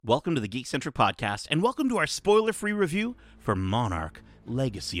Welcome to the Geek-Centric Podcast, and welcome to our spoiler-free review for Monarch: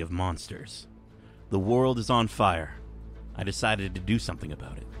 Legacy of Monsters. The world is on fire. I decided to do something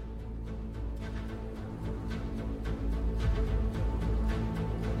about it.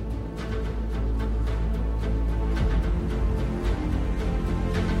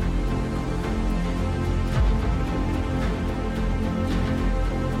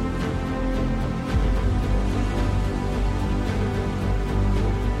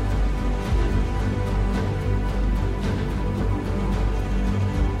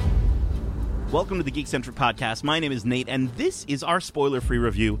 Welcome to the Geek-Centric Podcast. My name is Nate, and this is our spoiler-free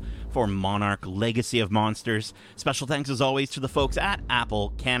review for Monarch: Legacy of Monsters. Special thanks, as always, to the folks at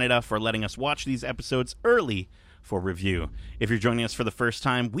Apple Canada for letting us watch these episodes early for review. If you're joining us for the first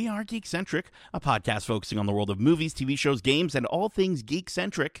time, we are Geek-Centric, a podcast focusing on the world of movies, TV shows, games, and all things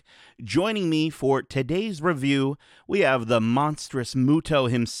geek-centric. Joining me for today's review, we have the monstrous Muto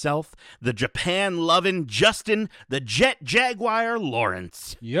himself, the Japan-loving Justin, the Jet Jaguar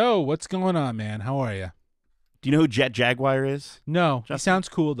Lawrence. Yo, what's going on, man? How are you? Do you know who Jet Jaguar is? No, Justin? he sounds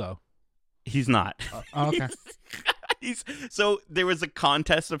cool, though. He's not. Okay. So there was a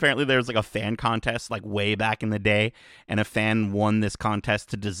contest. Apparently there was like a fan contest like way back in the day, and a fan won this contest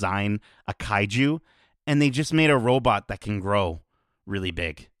to design a kaiju, and they just made a robot that can grow really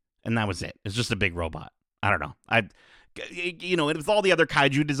big, and that was it. It's just a big robot. I don't know. It was all the other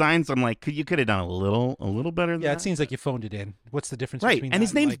kaiju designs. I'm like, you could have done a little better than that. Yeah, it seems like you phoned it in. What's the difference Right, between and that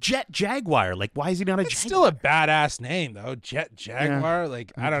his name's like, Jet Jaguar. Like, why is he not a It's Jaguar? still a badass name, though. Jet Jaguar. Yeah,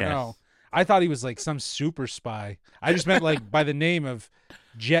 Like, I don't know. I thought he was like some super spy. I just meant like by the name of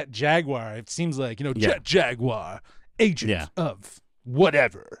Jet Jaguar. It seems like, Jet Jaguar, agent of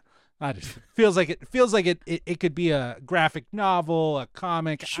whatever. I just feels like it could be a graphic novel, a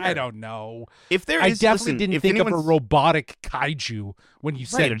comic. Sure. I don't know. If there I is, definitely listen, didn't if think of a anyone's- robotic kaiju when you right,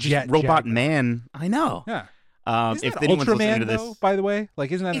 said or just Jet robot Jaguar. man. I know. Yeah. If Isn't that anyone's listening Ultraman, to this, though, by the way?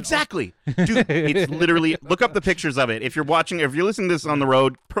 Like, isn't that exactly, dude? It's literally, look up the pictures of it. If you're listening to this on the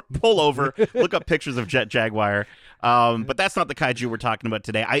road, pull over, look up pictures of Jet Jaguar. But that's not the kaiju we're talking about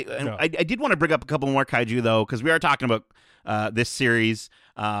today. I did want to bring up a couple more kaiju though, because we are talking about this series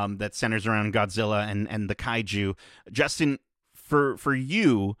that centers around Godzilla and the kaiju. Justin, for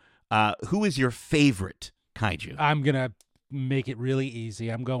you, who is your favorite kaiju? I'm gonna make it really easy.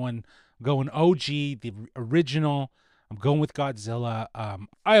 I'm going OG, the original. I'm going with Godzilla.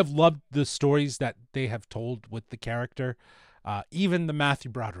 I have loved the stories that they have told with the character. Even the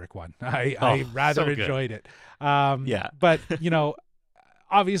Matthew Broderick one, I rather so good. enjoyed it. Yeah. But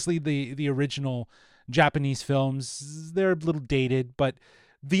obviously the original Japanese films, they're a little dated. But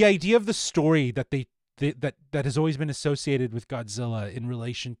the idea of the story that that has always been associated with Godzilla in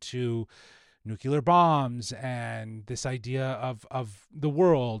relation to nuclear bombs and this idea of the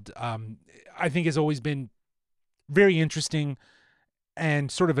world, I think has always been very interesting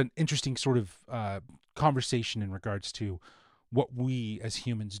and sort of an interesting sort of conversation in regards to what we as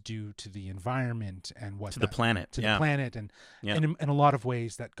humans do to the environment and what the planet, the planet, and in a lot of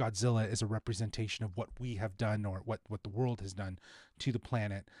ways that Godzilla is a representation of what we have done or what the world has done to the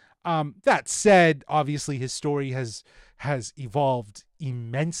planet. That said, obviously his story has evolved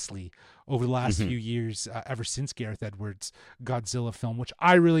immensely over the last few years, ever since Gareth Edwards' Godzilla film, which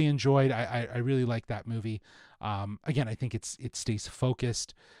I really enjoyed. I really like that movie. Again, I think it stays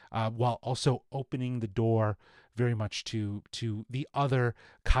focused while also opening the door very much to the other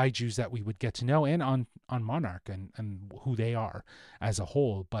kaijus that we would get to know, and on Monarch and who they are as a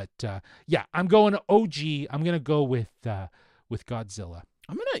whole. But I'm going OG. I'm gonna go with Godzilla.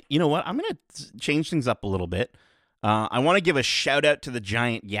 I'm gonna change things up a little bit. I want to give a shout out to the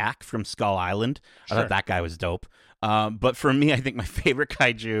giant yak from Skull Island. I thought that guy was dope. But for me, I think my favorite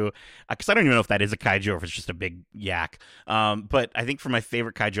kaiju, because I don't even know if that is a kaiju or if it's just a big yak. But I think for my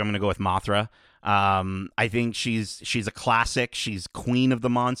favorite kaiju, I'm going to go with Mothra. I think she's a classic. She's queen of the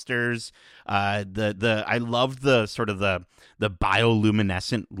monsters. I love the sort of the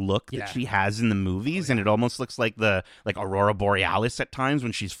bioluminescent look that she has in the movies, and it almost looks like like Aurora Borealis at times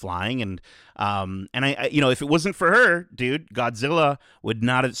when she's flying. And I if it wasn't for her, dude, Godzilla would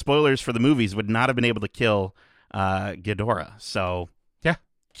not have, spoilers for the movies, would not have been able to kill Ghidorah. So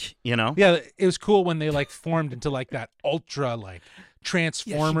it was cool when they like formed into like that ultra like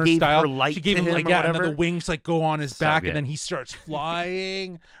Transformer style. She gave him like and then the wings like go on his back, and then he starts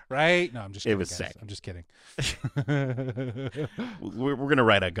flying. Right? No, I'm just kidding. It was guys. sick. I'm just kidding. We're gonna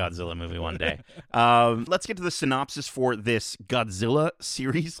write a Godzilla movie one day. Let's get to the synopsis for this Godzilla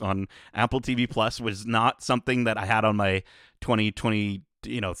series on Apple TV Plus. Was not something that I had on my 2020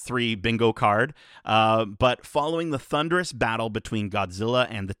 three bingo card. But following the thunderous battle between Godzilla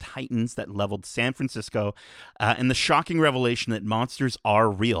and the Titans that leveled San Francisco, and the shocking revelation that monsters are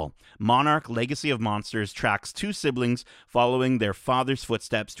real, Monarch: Legacy of Monsters tracks two siblings following their father's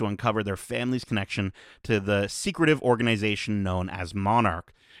footsteps to uncover their family's connection to the secretive organization known as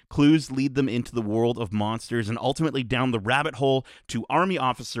Monarch. Clues lead them into the world of monsters and ultimately down the rabbit hole to Army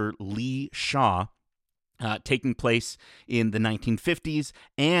Officer Lee Shaw, taking place in the 1950s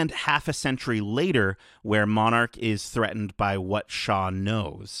and half a century later, where Monarch is threatened by what Shaw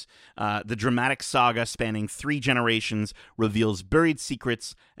knows. The dramatic saga spanning 3 generations reveals buried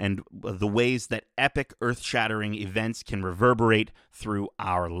secrets and the ways that epic, earth-shattering events can reverberate through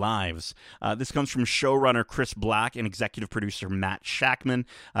our lives. This comes from showrunner Chris Black and executive producer Matt Shackman,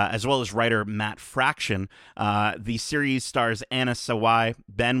 as well as writer Matt Fraction. The series stars Anna Sawai,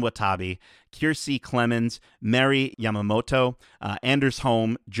 Ben Watabe, Kiersey Clemens, Mary Yamamoto, Anders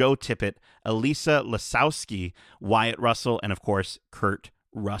Holm, Joe Tippett, Elisa Lasowski, Wyatt Russell, and of course, Kurt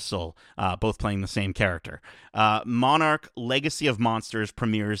Russell, both playing the same character. Monarch: Legacy of Monsters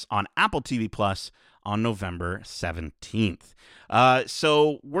premieres on Apple TV Plus on November 17th.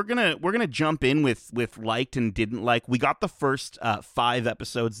 So we're gonna jump in with liked and didn't like. We got the first 5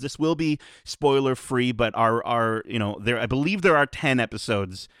 episodes. This will be spoiler free, but our I believe there are 10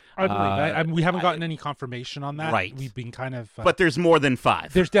 episodes. I believe we haven't gotten any confirmation on that. Right, we've been kind of, but there's more than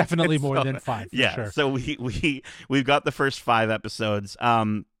 5. There's definitely more than 5. Yeah, sure. So we've got the first 5 episodes.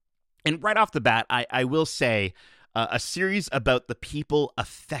 And right off the bat, I will say, a series about the people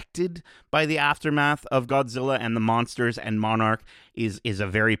affected by the aftermath of Godzilla and the monsters and Monarch is a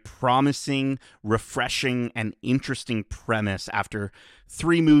very promising, refreshing, and interesting premise after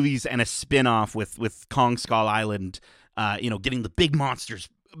 3 movies and a spin-off with Kong Skull Island, getting the big monsters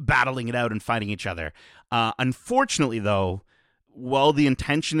battling it out and fighting each other. Unfortunately, though, while the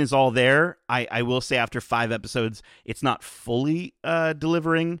intention is all there, I will say after 5 episodes, it's not fully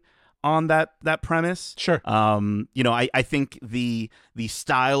delivering on that premise. Sure. I think the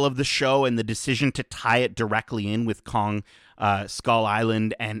style of the show and the decision to tie it directly in with Kong Skull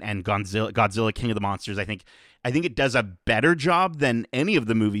Island and Godzilla King of the Monsters, I think it does a better job than any of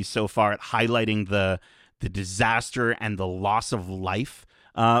the movies so far at highlighting the disaster and the loss of life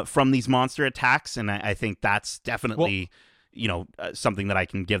from these monster attacks, and I think that's definitely something that I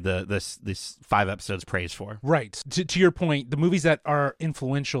can give this 5 episodes praise for. Right. To your point, the movies that are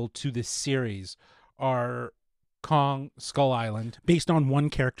influential to this series are Kong Skull Island, based on one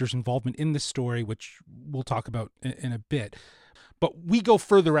character's involvement in the story, which we'll talk about in a bit. But we go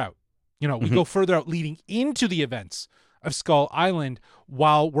further out. We go further out leading into the events of Skull Island,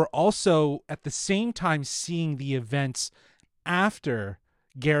 while we're also at the same time seeing the events after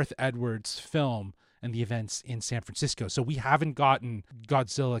Gareth Edwards' film and the events in San Francisco. So we haven't gotten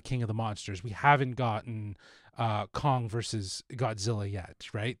Godzilla King of the Monsters. We haven't gotten Kong versus Godzilla yet,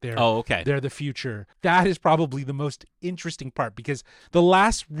 right? They're the future. That is probably the most interesting part, because the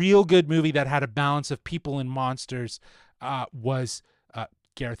last real good movie that had a balance of people and monsters was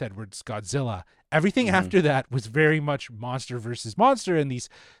Gareth Edwards' Godzilla. Everything after that was very much monster versus monster, and these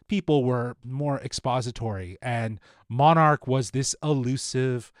people were more expository. And Monarch was this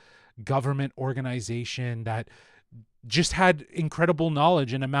elusive government organization that just had incredible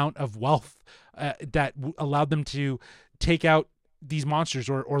knowledge and amount of wealth that allowed them to take out these monsters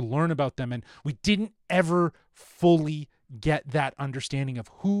or learn about them. And we didn't ever fully get that understanding of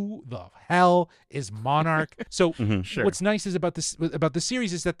who the hell is Monarch. So sure. What's nice is about the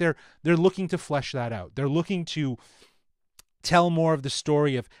series is that they're looking to flesh that out. They're looking to tell more of the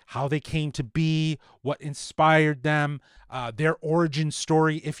story of how they came to be, what inspired them, their origin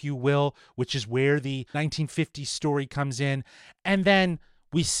story, if you will, which is where the 1950s story comes in. And then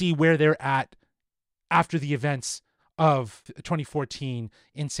we see where they're at after the events of 2014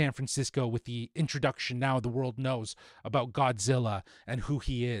 in San Francisco, with the introduction. Now the world knows about Godzilla and who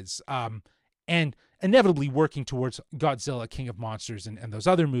he is, and inevitably working towards Godzilla King of Monsters and those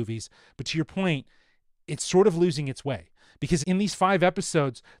other movies. But to your point, it's sort of losing its way, because in these 5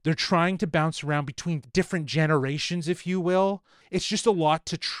 episodes, they're trying to bounce around between different generations, if you will. It's just a lot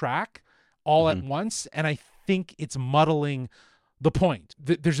to track all at once, and I think it's muddling the point.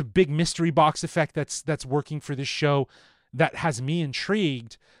 There's a big mystery box effect that's working for this show that has me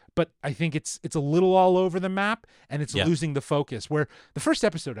intrigued, but I think it's a little all over the map, and it's losing the focus, where the first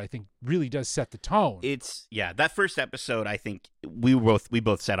episode, I think, really does set the tone. That first episode, I think we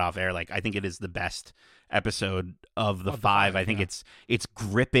both set off air, like, I think it is the best episode of the 5. I think it's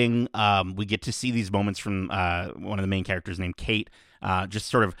gripping. We get to see these moments from one of the main characters named Kate, just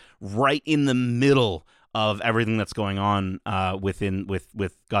sort of right in the middle of everything that's going on with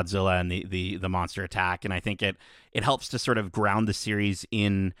Godzilla and the monster attack, and I think it helps to sort of ground the series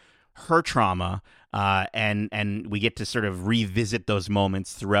in her trauma, and we get to sort of revisit those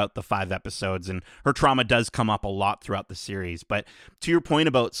moments throughout the 5 episodes, and her trauma does come up a lot throughout the series. But to your point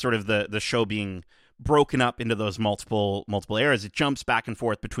about sort of the show being broken up into those multiple eras, it jumps back and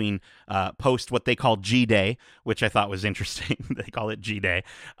forth between post what they call G-Day, which I thought was interesting. They call it G-Day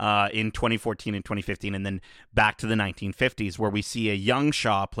in 2014 and 2015, and then back to the 1950s, where we see a young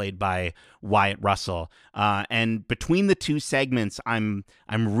Shaw played by Wyatt Russell. And between the two segments, I'm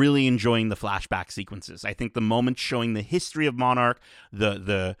really enjoying the flashback sequences. I think the moments showing the history of Monarch,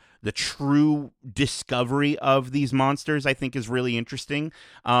 the true discovery of these monsters, I think is really interesting.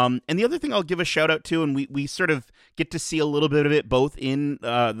 And the other thing I'll give a shout out to, and we sort of get to see a little bit of it both in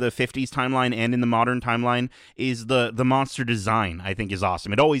the 50s timeline and in the modern timeline, is the monster design. I think is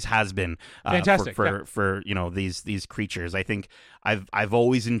awesome. It always has been fantastic for these creatures. I think I've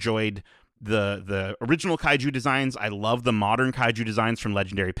always enjoyed the original kaiju designs. I love the modern kaiju designs from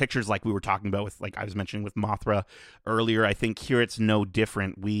Legendary Pictures, like we were talking about with, like I was mentioning with Mothra earlier. I think here it's no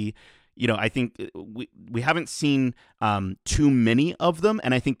different. I think we haven't seen too many of them,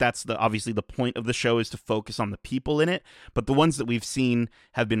 and I think that's obviously the point of the show, is to focus on the people in it. But the ones that we've seen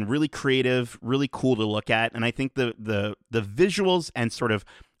have been really creative, really cool to look at, and I think the visuals and sort of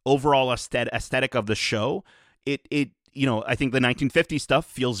overall aesthetic of the show, I think the 1950 stuff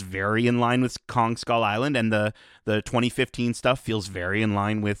feels very in line with Kong Skull Island, and the 2015 stuff feels very in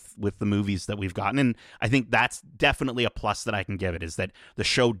line with the movies that we've gotten. And I think that's definitely a plus that I can give it, is that the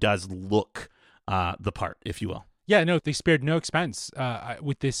show does look the part, if you will. Yeah, no, they spared no expense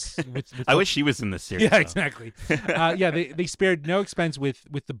with this. I wish she was in this series. Yeah, exactly. They spared no expense with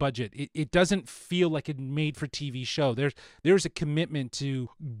the budget. It doesn't feel like a made-for-TV show. There's a commitment to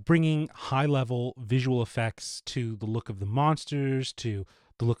bringing high-level visual effects to the look of the monsters, to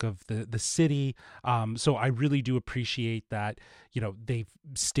the look of the city. So I really do appreciate that. They've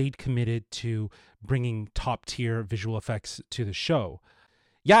stayed committed to bringing top-tier visual effects to the show.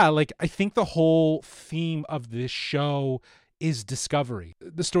 Yeah, like I think the whole theme of this show is discovery.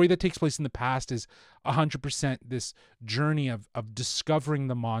 The story that takes place in the past is 100% this journey of discovering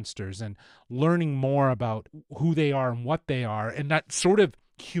the monsters and learning more about who they are and what they are, and that sort of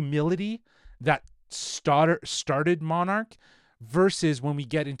humility that started Monarch, versus when we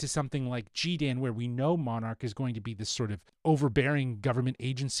get into something like G-Dan, where we know Monarch is going to be this sort of overbearing government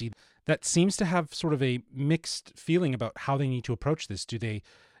agency that seems to have sort of a mixed feeling about how they need to approach this. Do they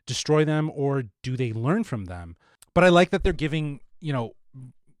destroy them, or do they learn from them? But I like that they're giving,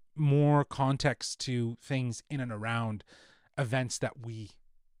 more context to things in and around events that we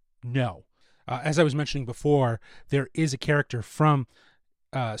know. As I was mentioning before, there is a character from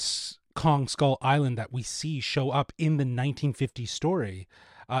Kong Skull Island that we see show up in the 1950 story,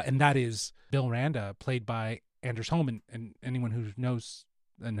 and that is Bill Randa, played by Anders Holm. And anyone who knows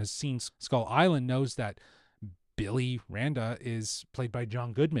and has seen Skull Island knows that Billy Randa is played by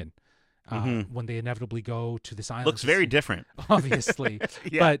John Goodman. When they inevitably go to this island, looks very different, obviously.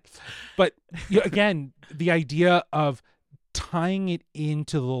 Yeah. But again, the idea of tying it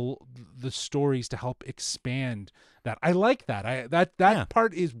into the stories to help expand that, I like that. That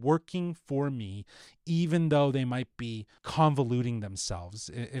part is working for me, even though they might be convoluting themselves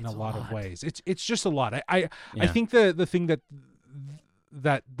in a lot of ways. It's just a lot. I think the thing that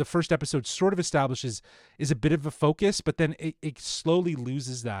the first episode sort of establishes is a bit of a focus, but then it slowly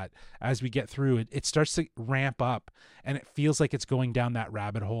loses that as we get through it. It starts to ramp up, and it feels like it's going down that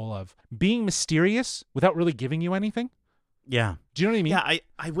rabbit hole of being mysterious without really giving you anything. Yeah. Do you know what I mean? Yeah,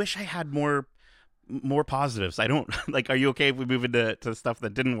 I wish I had more positives. I don't like. Are you okay if we move into stuff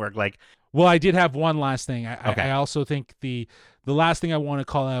that didn't work? Like, well, I did have one last thing. Okay. I also think the last thing I want to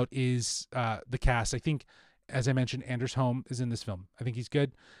call out is the cast. I think, as I mentioned, Anders Holm is in this film. I think he's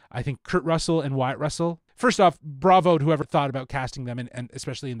good. I think Kurt Russell and Wyatt Russell, first off, bravo to whoever thought about casting them, and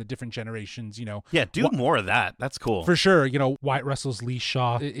especially in the different generations, Yeah, do more of that. That's cool. For sure. Wyatt Russell's Lee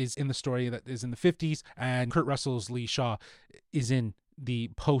Shaw is in the story that is in the 50s, and Kurt Russell's Lee Shaw is in the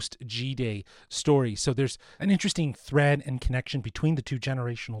post G-Day story. So there's an interesting thread and connection between the two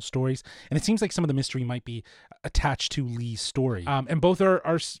generational stories, and it seems like some of the mystery might be attached to Lee's story. And both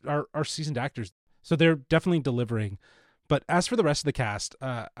are seasoned actors. So they're definitely delivering. But as for the rest of the cast,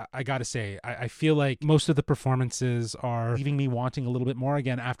 I got to say, I feel like most of the performances are leaving me wanting a little bit more.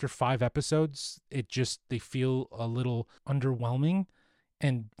 Again, after 5 episodes, they feel a little underwhelming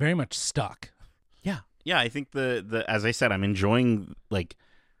and very much stuck. Yeah, I think the as I said, I'm enjoying like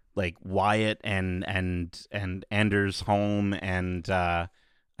Wyatt and Anders Holm and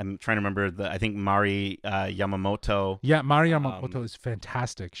I'm trying to remember I think Mari Yamamoto. Yeah, Mari Yamamoto is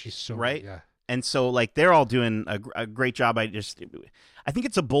fantastic. She's so right. good, yeah. And so like they're all doing a great job. I think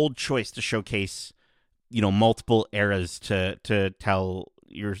it's a bold choice to showcase, multiple eras to tell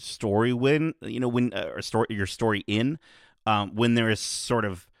your story when your story in when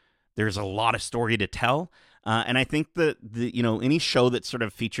there's a lot of story to tell. And I think that any show that sort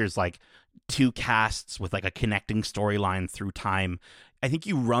of features like two casts with like a connecting storyline through time, I think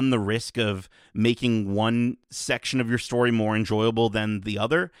you run the risk of making one section of your story more enjoyable than the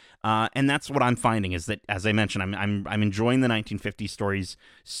other, and that's what I'm finding is that, as I mentioned, I'm enjoying the 1950s stories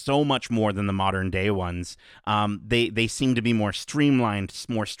so much more than the modern day ones. They seem to be more streamlined,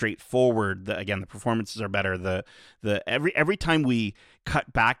 more straightforward. Again, the performances are better. Every time we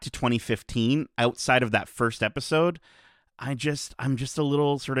cut back to 2015, outside of that first episode, I'm just a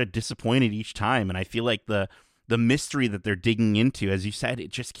little sort of disappointed each time, and I feel like the mystery that they're digging into, as you said, it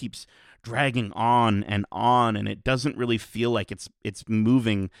just keeps dragging on, and it doesn't really feel like it's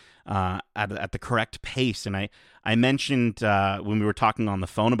moving at the correct pace. And I mentioned when we were talking on the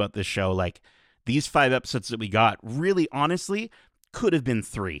phone about this show, like these 5 episodes that we got, really honestly, could have been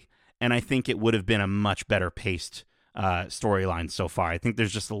 3, and I think it would have been a much better paced storyline so far. I think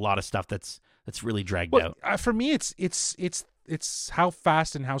there's just a lot of stuff that's really dragged out. For me, it's how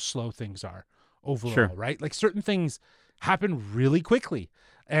fast and how slow things are overall, sure. Right? Like certain things happen really quickly,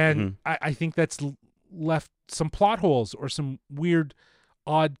 and I think that's left some plot holes or some weird,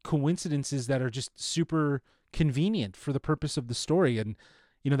 odd coincidences that are just super convenient for the purpose of the story, and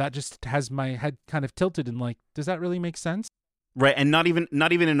that just has my head kind of tilted and like, does that really make sense? Right, and not even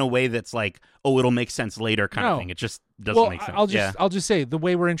in a way that's like, oh, it'll make sense later kind of thing. It just doesn't make sense. I'll just say the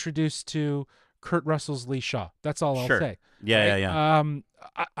way we're introduced to Kurt Russell's Lee Shaw. That's all I'll say. Yeah, right?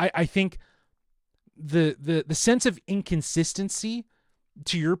 yeah. I think the sense of inconsistency,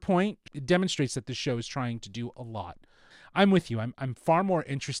 to your point, it demonstrates that the show is trying to do a lot. I'm with you. I'm far more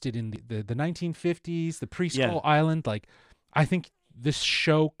interested in the 1950s, the pre-Skull Island. Like, I think this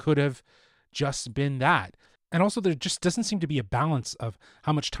show could have just been that. And also, there just doesn't seem to be a balance of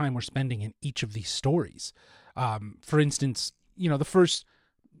how much time we're spending in each of these stories. For instance, the first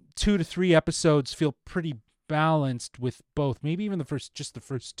 2 to 3 episodes feel pretty balanced with both. Maybe even the first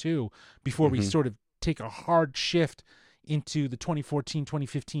 2 before we sort of take a hard shift into the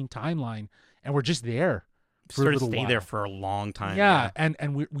 2014-2015 timeline, and we're just there for sort a of little stay while. there for a long time. Yeah.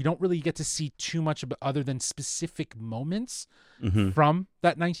 And we don't really get to see too much of other than specific moments from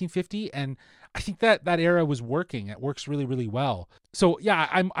that 1950. And I think that era was working. It works really, really well. So yeah,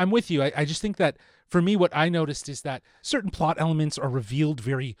 I'm with you. I just think that for me, what I noticed is that certain plot elements are revealed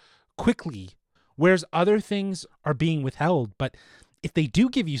very quickly, whereas other things are being withheld. But if they do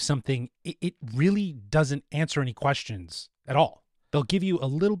give you something, it really doesn't answer any questions at all. They'll give you a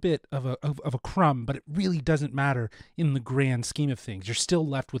little bit of a crumb, but it really doesn't matter in the grand scheme of things. You're still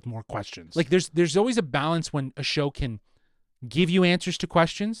left with more questions. Like there's always a balance when a show can give you answers to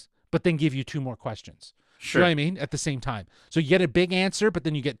questions, but then give you 2 more questions. Sure. You know what I mean? At the same time. So you get a big answer, but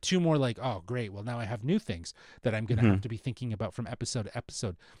then you get 2 more like, oh, great. Well, now I have new things that I'm going to have to be thinking about from episode to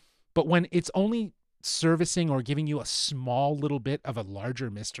episode. But when it's only servicing or giving you a small little bit of a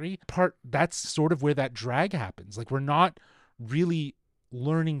larger mystery part, that's sort of where that drag happens. Like we're not really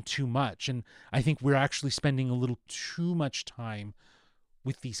learning too much. And I think we're actually spending a little too much time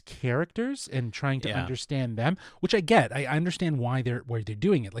with these characters and trying to understand them, which I get. I understand why they're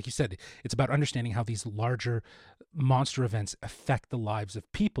doing it. Like you said, it's about understanding how these larger monster events affect the lives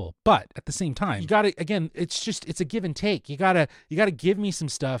of people. But at the same time, you gotta, again, it's a give and take. You gotta give me some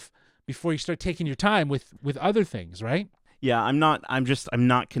stuff before you start taking your time with other things, right? Yeah, I'm not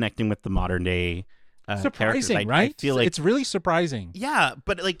connecting with the modern day surprising, right? I feel like it's really surprising. Yeah,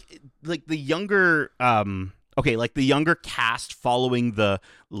 but like the younger like the younger cast following the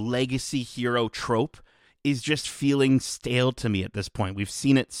legacy hero trope is just feeling stale to me at this point. We've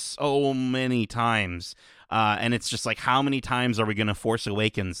seen it so many times. And it's just like, how many times are we going to Force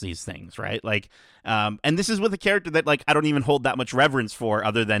Awakens these things, right? Like, and this is with a character that like I don't even hold that much reverence for,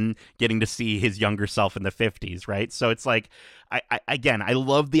 other than getting to see his younger self in the 50s, right? So it's like, I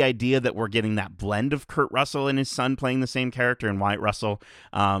love the idea that we're getting that blend of Kurt Russell and his son playing the same character and Wyatt Russell.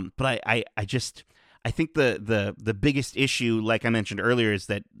 But I think the biggest issue, like I mentioned earlier, is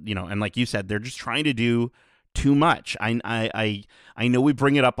that, and like you said, they're just trying to do too much. I know we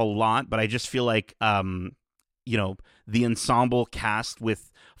bring it up a lot, but I just feel like the ensemble cast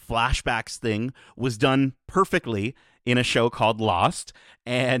with flashbacks thing was done perfectly in a show called Lost,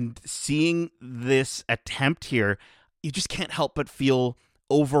 and seeing this attempt here, you just can't help but feel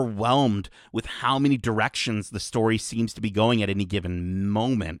overwhelmed with how many directions the story seems to be going at any given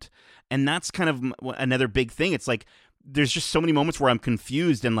moment. And that's kind of another big thing. It's like there's just so many moments where I'm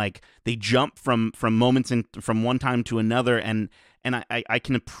confused, and like they jump from moments and from one time to another, and I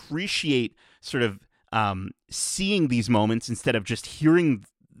can appreciate sort of seeing these moments instead of just hearing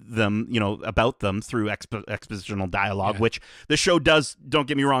them, about them through expositional dialogue, which the show does, don't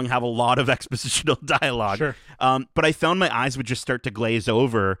get me wrong, have a lot of expositional dialogue. Sure. But I found my eyes would just start to glaze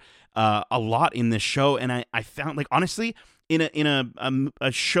over a lot in this show, and I found, like, honestly, in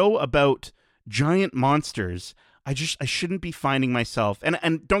a show about giant monsters, I shouldn't be finding myself, and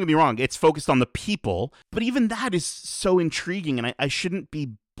don't get me wrong, it's focused on the people, but even that is so intriguing, and I shouldn't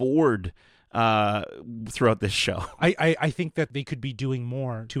be bored throughout this show. I think that they could be doing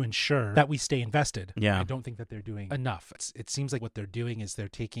more to ensure that we stay invested. Yeah. I don't think that they're doing enough. It seems like what they're doing is they're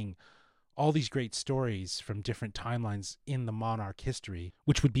taking all these great stories from different timelines in the Monarch history,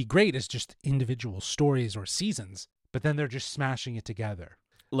 which would be great as just individual stories or seasons, but then they're just smashing it together.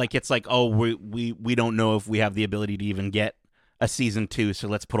 Like, it's like, oh, we don't know if we have the ability to even get a season 2, so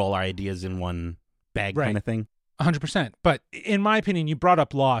let's put all our ideas in one bag, kind of thing. 100%. But in my opinion, you brought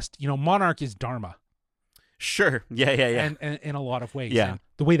up Lost. Monarch is Dharma. Sure. Yeah. And in a lot of ways. Yeah. And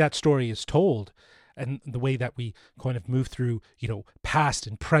the way that story is told, and the way that we kind of move through, past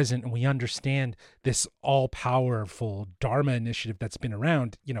and present, and we understand this all-powerful Dharma initiative that's been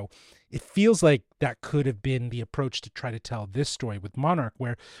around, it feels like that could have been the approach to try to tell this story with Monarch,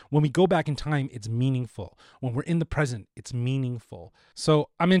 where when we go back in time, it's meaningful. When we're in the present, it's meaningful. So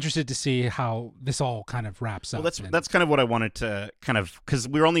I'm interested to see how this all kind of wraps up. Well, that's kind of what I wanted to kind of, because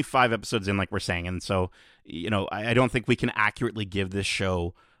we're only 5 episodes in, like we're saying, and so, I don't think we can accurately give this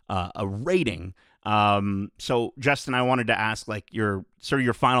show a rating. So Justin, I wanted to ask, like, your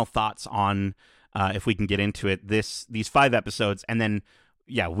final thoughts on, if we can get into it, these 5 episodes, and then,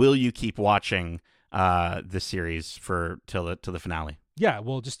 will you keep watching the series till the finale? Yeah,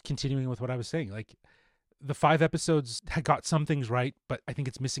 well, just continuing with what I was saying, like, the 5 episodes had got some things right, but I think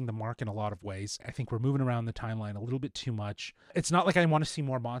it's missing the mark in a lot of ways. I think we're moving around the timeline a little bit too much. It's not like I want to see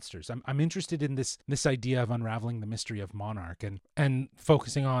more monsters. I'm interested in this idea of unraveling the mystery of Monarch and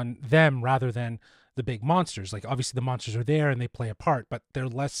focusing on them rather than the big monsters. Like, obviously the monsters are there and they play a part, but they're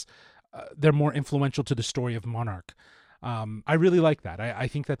less, they're more influential to the story of Monarch. I really like that. I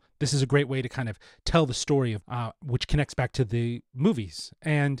think that this is a great way to kind of tell the story of, which connects back to the movies.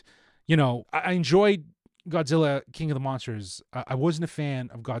 And, I enjoyed Godzilla, King of the Monsters. I wasn't a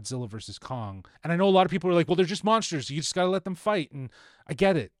fan of Godzilla versus Kong. And I know a lot of people are like, well, they're just monsters. You just got to let them fight. And I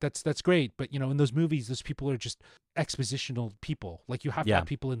get it. That's great. But, in those movies, those people are just expositional people. Like, you have to have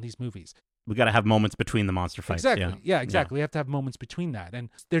people in these movies. We got to have moments between the monster fights. Exactly. Yeah, exactly. We have to have moments between that. And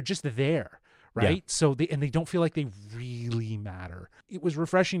they're just there. Right. Yeah. So they don't feel like they really matter. It was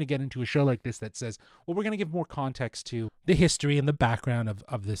refreshing to get into a show like this that says, well, we're going to give more context to the history and the background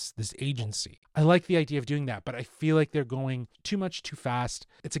of this agency. I like the idea of doing that, but I feel like they're going too much too fast.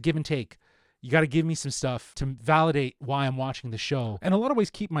 It's a give and take. You got to give me some stuff to validate why I'm watching the show, and a lot of ways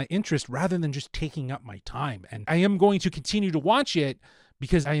keep my interest rather than just taking up my time. And I am going to continue to watch it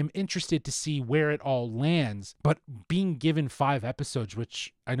because I am interested to see where it all lands. But being given 5 episodes,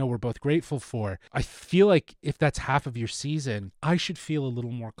 which I know we're both grateful for, I feel like if that's half of your season, I should feel a little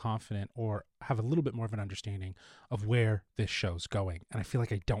more confident or have a little bit more of an understanding of where this show's going. And I feel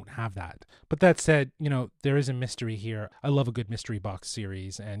like I don't have that. But that said, there is a mystery here. I love a good mystery box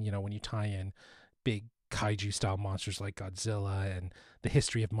series. And, when you tie in big kaiju style monsters like Godzilla and the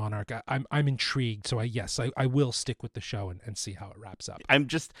history of Monarch, I'm intrigued. So I will stick with the show and see how it wraps up.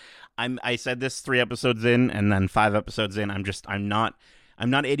 I said this 3 episodes in, and then 5 episodes in, I'm not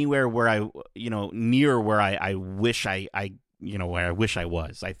anywhere where I, near where I wish I where I wish I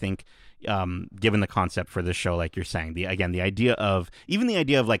was. I think, given the concept for this show, like you're saying, the idea of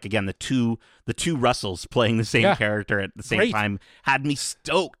like, again, the two Russells playing the same character at the same time had me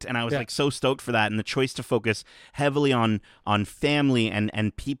stoked, and I was like so stoked for that. And the choice to focus heavily on family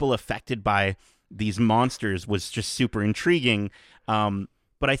and people affected by these monsters was just super intriguing.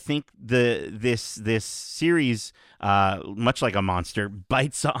 But I think this series, much like a monster,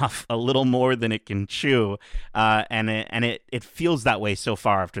 bites off a little more than it can chew, and it feels that way so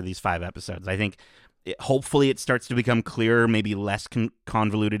far after these 5 episodes. I think hopefully it starts to become clearer, maybe less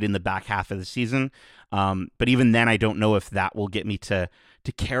convoluted in the back half of the season. But even then, I don't know if that will get me to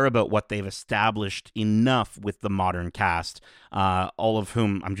care about what they've established enough with the modern cast, all of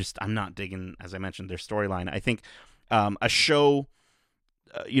whom I'm not digging, as I mentioned, their storyline. I think a show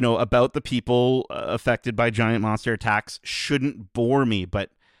about the people affected by giant monster attacks shouldn't bore me, but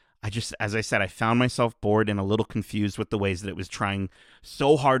as I said, I found myself bored and a little confused with the ways that it was trying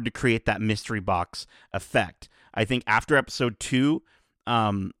so hard to create that mystery box effect. I think after episode 2,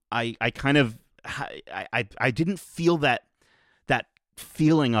 I kind of, I didn't feel that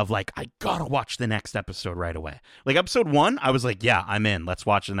feeling of like, I gotta watch the next episode right away. Like episode 1, I was like, yeah, I'm in. Let's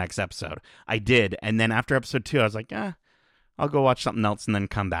watch the next episode. I did. And then after episode 2, I was like, I'll go watch something else and then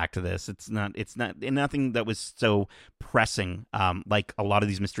come back to this. It's nothing that was so pressing, like a lot of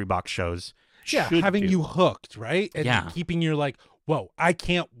these mystery box shows. Having you hooked, right? And keeping you like, whoa, I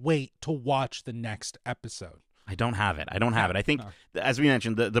can't wait to watch the next episode. I don't have it. I think, as we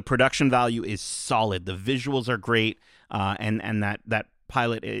mentioned, the production value is solid. The visuals are great, and that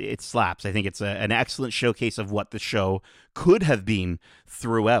pilot, it slaps. I think it's an excellent showcase of what the show could have been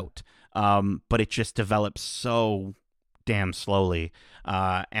throughout, but it just develops so damn slowly.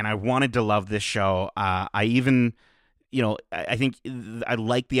 And I wanted to love this show. I even, I think I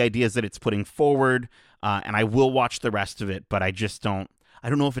like the ideas that it's putting forward, and I will watch the rest of it, but I just don't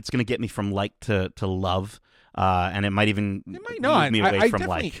know if it's going to get me from like to love. And it might even move me away from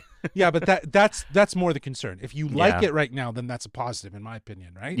like. Yeah, but that's more the concern. If you like it right now, then that's a positive, in my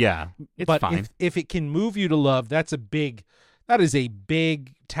opinion, right? Yeah, it's fine. If it can move you to love, that is a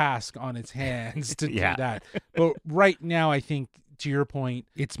big task on its hands to do that. But right now, I think, to your point,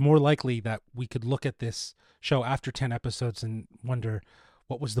 it's more likely that we could look at this show after 10 episodes and wonder,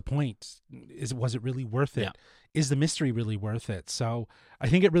 what was the point? Was it really worth it? Yeah. Is the mystery really worth it? So I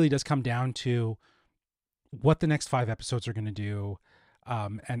think it really does come down to what the next 5 episodes are going to do,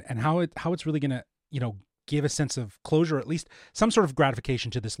 and how it's really going to, give a sense of closure, or at least some sort of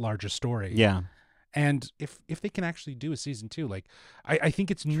gratification to this larger story. Yeah. And if they can actually do a season 2, like I think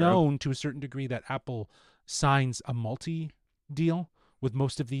it's known to a certain degree that Apple signs a multi-deal with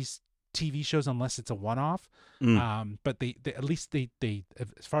most of these TV shows, unless it's a one-off. But they at least they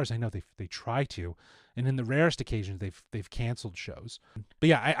as far as I know, they try to, and in the rarest occasions they've canceled shows. But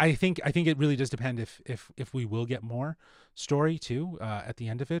yeah, I think it really does depend if we will get more story too at the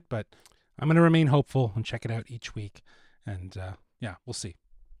end of it. But I'm going to remain hopeful and check it out each week, and we'll see.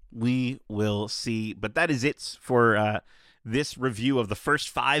 We will see. But that is it for this review of the first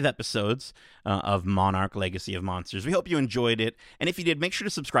 5 episodes of Monarch Legacy of Monsters. We hope you enjoyed it. And if you did, make sure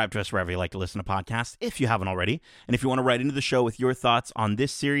to subscribe to us wherever you like to listen to podcasts, if you haven't already. And if you want to write into the show with your thoughts on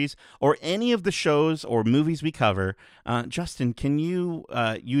this series or any of the shows or movies we cover, Justin, can you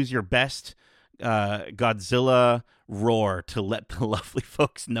use your best Godzilla roar to let the lovely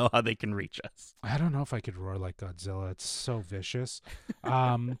folks know how they can reach us? I don't know if I could roar like Godzilla. It's so vicious.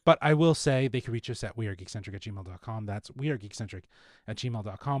 But I will say they can reach us at wearegeekcentric@gmail.com. That's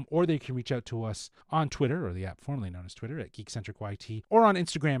wearegeekcentric@gmail.com. Or they can reach out to us on Twitter, or the app formerly known as Twitter, at GeekcentricYT, or on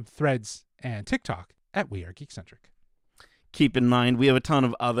Instagram, Threads, and TikTok at wearegeekcentric. Keep in mind, we have a ton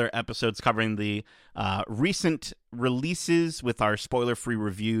of other episodes covering the recent releases with our spoiler-free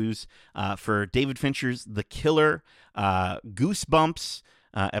reviews for David Fincher's The Killer, Goosebumps,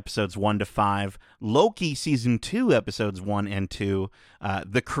 episodes 1 to 5, Loki Season 2, episodes 1 and 2,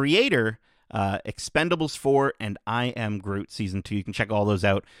 The Creator, Expendables 4, and I Am Groot Season 2. You can check all those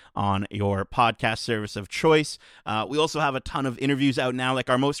out on your podcast service of choice. We also have a ton of interviews out now, like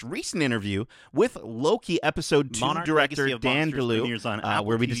our most recent interview with Loki Episode 2 Monarch director Legacy of Dan Monsters DeLue,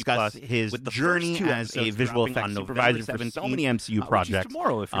 where we discuss his journey as a visual effects supervisor for so many MCU projects,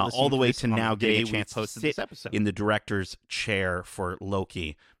 all the way to now getting a chance to sit in the director's chair for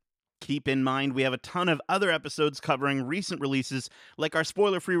Loki. Keep in mind, we have a ton of other episodes covering recent releases, like our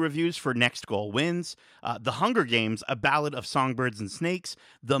spoiler-free reviews for Next Goal Wins, The Hunger Games, A Ballad of Songbirds and Snakes,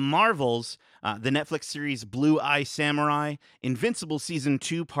 The Marvels, the Netflix series Blue Eye Samurai, Invincible Season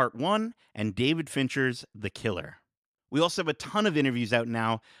 2 Part 1, and David Fincher's The Killer. We also have a ton of interviews out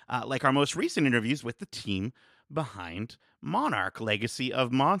now, like our most recent interviews with the team behind Monarch Legacy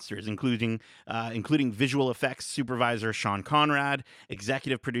of Monsters, including visual effects supervisor Sean Conrad,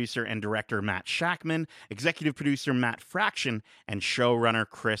 executive producer and director Matt Shackman, executive producer Matt Fraction, and showrunner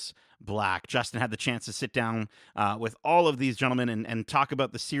Chris Black. Justin had the chance to sit down with all of these gentlemen and talk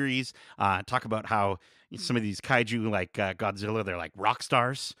about the series, Talk about how some of these kaiju, like Godzilla, they're like rock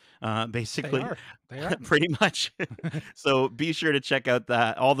stars, basically. They are. Pretty much. So be sure to check out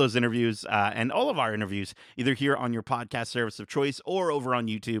all those interviews and all of our interviews, either here on your podcast service of choice or over on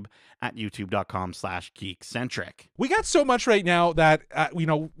YouTube at youtube.com/geekcentric. We got so much right now that,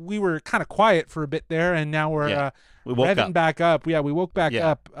 we were kind of quiet for a bit there, and now we're we woke revving up. back up. Yeah, we woke back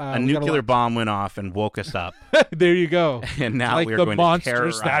up. A nuclear bomb went off and woke us up. There you go. And now like we're the going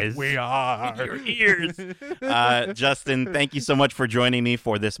monsters to terrorize that we are. your ears. Justin, thank you so much for joining me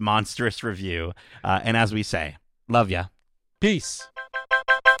for this monstrous review. And as we say, love ya. Peace.